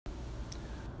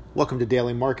Welcome to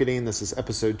Daily Marketing. This is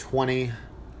episode 20.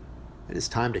 It is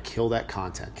time to kill that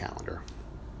content calendar.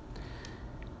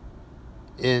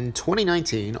 In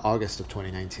 2019, August of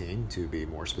 2019, to be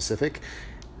more specific,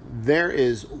 there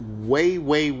is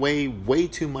way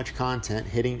too much content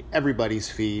hitting everybody's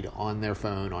feed on their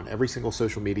phone, on every single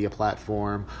social media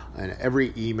platform, and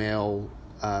every email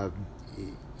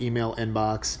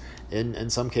inbox, in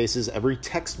some cases, every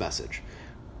text message.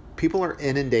 People are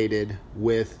inundated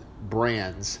with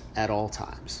brands at all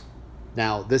times.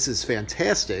 Now, this is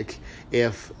fantastic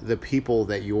if the people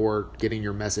that you're getting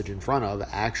your message in front of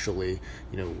actually,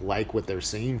 like what they're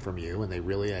seeing from you and they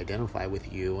really identify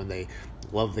with you and they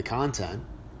love the content.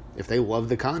 If they love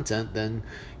the content, then,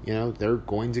 they're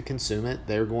going to consume it.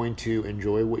 They're going to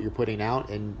enjoy what you're putting out,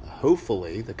 and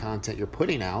hopefully the content you're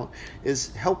putting out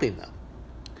is helping them.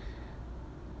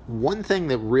 One thing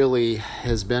that really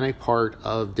has been a part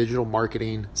of digital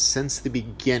marketing since the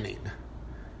beginning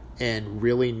and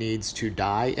really needs to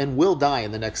die, and will die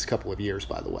in the next couple of years,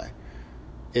 by the way,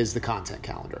 is the content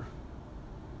calendar.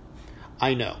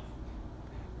 I know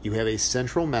you have a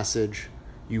central message.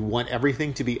 You want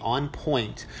everything to be on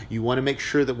point. You want to make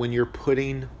sure that when you're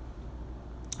putting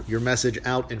your message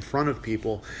out in front of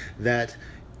people that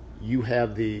you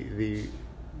have the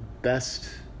best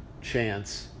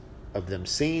chance of them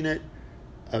seeing it,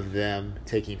 of them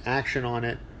taking action on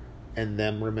it, and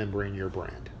them remembering your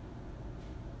brand.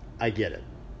 I get it.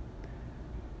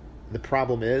 The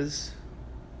problem is,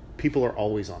 people are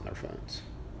always on their phones.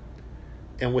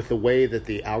 And with the way that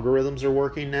the algorithms are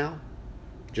working now,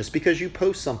 just because you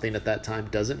post something at that time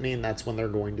doesn't mean that's when they're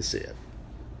going to see it.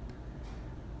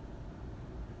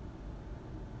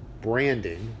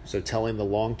 Branding, so telling the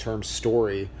long-term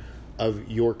story of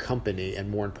your company, and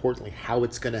more importantly, how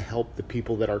it's going to help the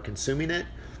people that are consuming it,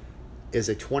 is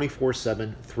a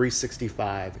 24/7,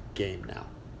 365 game now.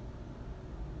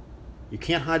 You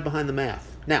can't hide behind the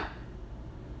math. Now,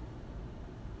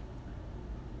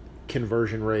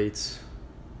 conversion rates,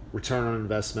 return on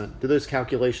investment, do those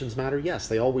calculations matter? Yes,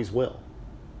 they always will.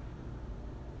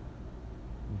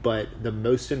 But the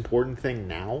most important thing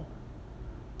now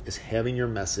is having your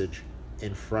message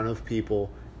in front of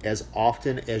people as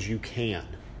often as you can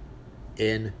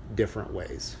in different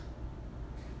ways.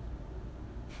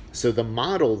 So the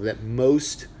model that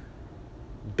most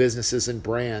businesses and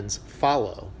brands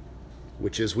follow,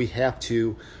 which is we have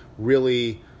to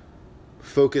really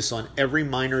focus on every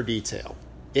minor detail.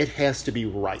 It has to be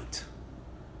right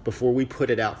before we put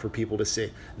it out for people to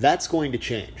see. That's going to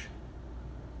change.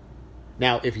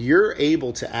 Now, if you're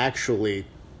able to actually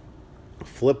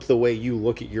flip the way you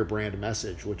look at your brand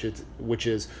message, which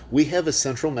is we have a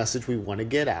central message we want to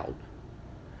get out,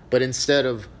 but instead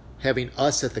of having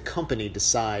us at the company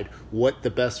decide what the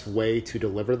best way to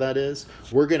deliver that is,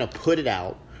 we're going to put it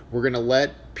out, we're going to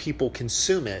let people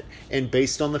consume it, and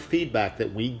based on the feedback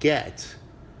that we get,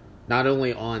 not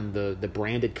only on the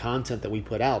branded content that we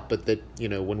put out, but that,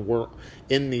 when we're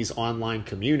in these online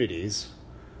communities,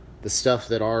 the stuff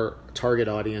that our target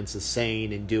audience is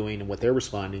saying and doing and what they're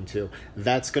responding to,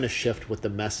 that's going to shift what the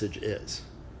message is.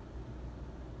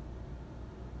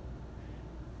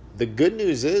 The good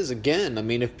news is, again,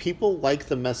 if people like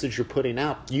the message you're putting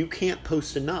out, you can't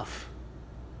post enough.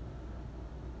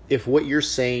 If what you're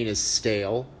saying is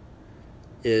stale,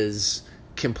 is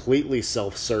completely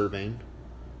self-serving,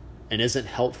 and isn't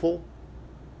helpful,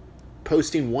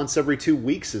 posting once every 2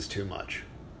 weeks is too much.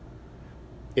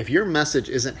 If your message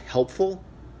isn't helpful,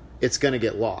 it's going to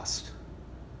get lost.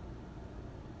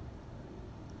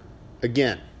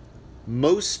 Again,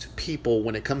 most people,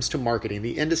 when it comes to marketing,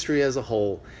 the industry as a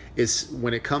whole, is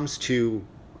when it comes to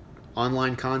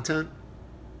online content,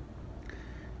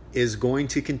 is going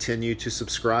to continue to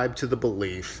subscribe to the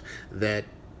belief that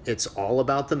it's all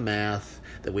about the math,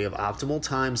 that we have optimal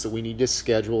times that we need to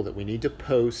schedule, that we need to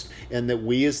post, and that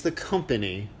we as the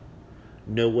company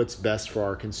know what's best for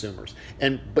our consumers.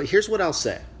 But here's what I'll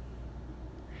say.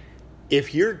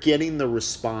 If you're getting the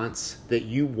response that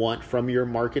you want from your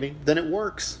marketing, then it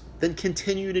works. Then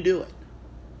continue to do it.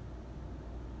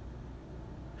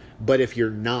 But if you're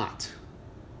not,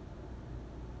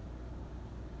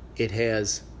 it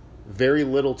has very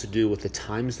little to do with the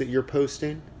times that you're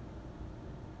posting.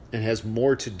 It has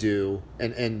more to do,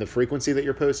 and the frequency that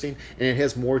you're posting, and it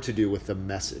has more to do with the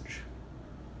message.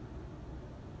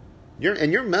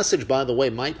 Your message, by the way,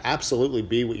 might absolutely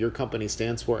be what your company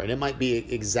stands for, and it might be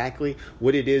exactly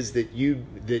what it is that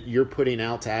you're putting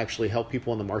out to actually help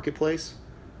people in the marketplace.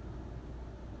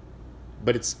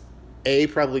 But it's A,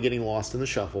 probably getting lost in the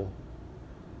shuffle,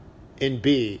 and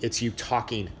B, it's you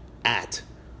talking at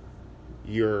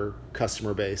your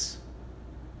customer base,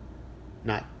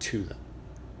 not to them.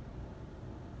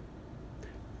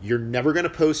 You're never going to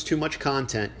post too much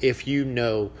content if you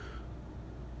know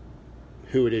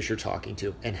who it is you're talking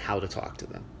to and how to talk to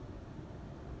them.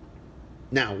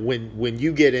 Now, when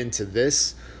you get into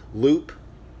this loop,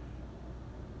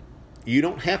 you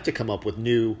don't have to come up with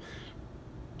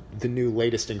the new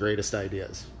latest and greatest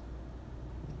ideas.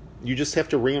 You just have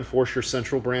to reinforce your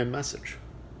central brand message.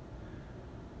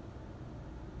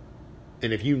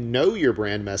 And if you know your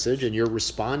brand message and you're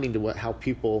responding to how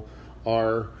people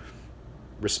are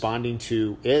responding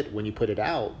to it when you put it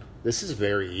out, this is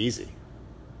very easy.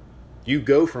 You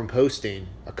go from posting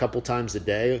a couple times a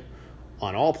day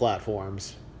on all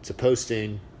platforms to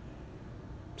posting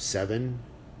 7,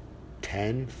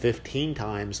 10, 15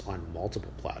 times on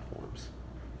multiple platforms.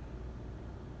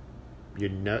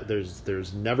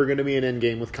 There's never going to be an end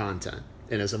game with content.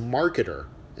 And as a marketer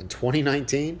in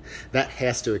 2019, that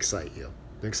has to excite you.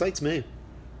 It excites me. You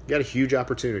got a huge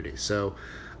opportunity. So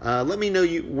let me know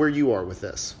where you are with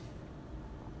this.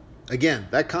 Again,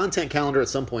 that content calendar at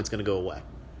some point is going to go away.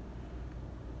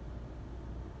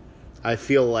 I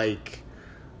feel like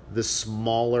the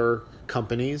smaller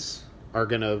companies are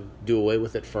going to do away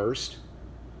with it first.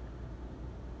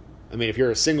 I mean, if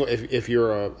you're a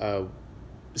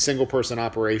single person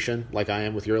operation like I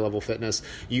am with Your Level Fitness,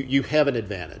 you have an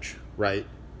advantage, right?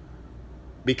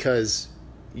 Because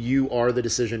you are the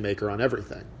decision maker on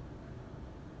everything.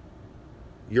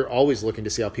 You're always looking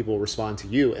to see how people respond to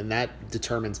you, and that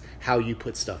determines how you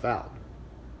put stuff out.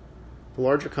 The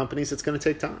larger companies, it's going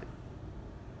to take time.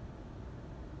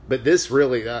 But this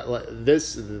really,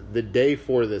 the day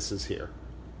for this is here.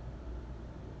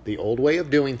 The old way of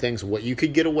doing things, what you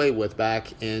could get away with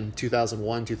back in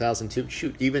 2001,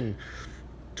 2002, even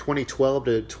 2012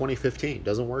 to 2015,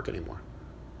 doesn't work anymore.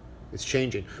 It's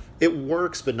changing. It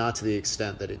works, but not to the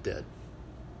extent that it did.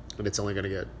 And it's only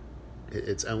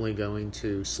going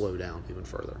to slow down even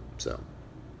further. So,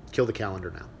 kill the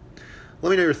calendar now.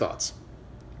 Let me know your thoughts.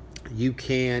 You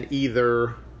can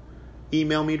either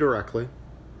email me directly,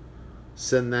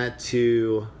 send that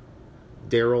to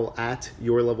Daryl at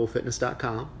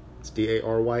yourlevelfitness.com. It's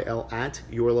DARYL at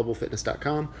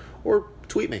yourlevelfitness.com, or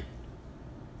tweet me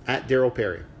at Daryl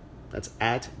Perry. That's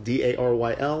at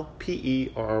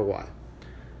DARYLPERRY.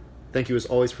 Thank you as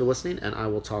always for listening, and I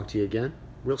will talk to you again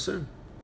real soon.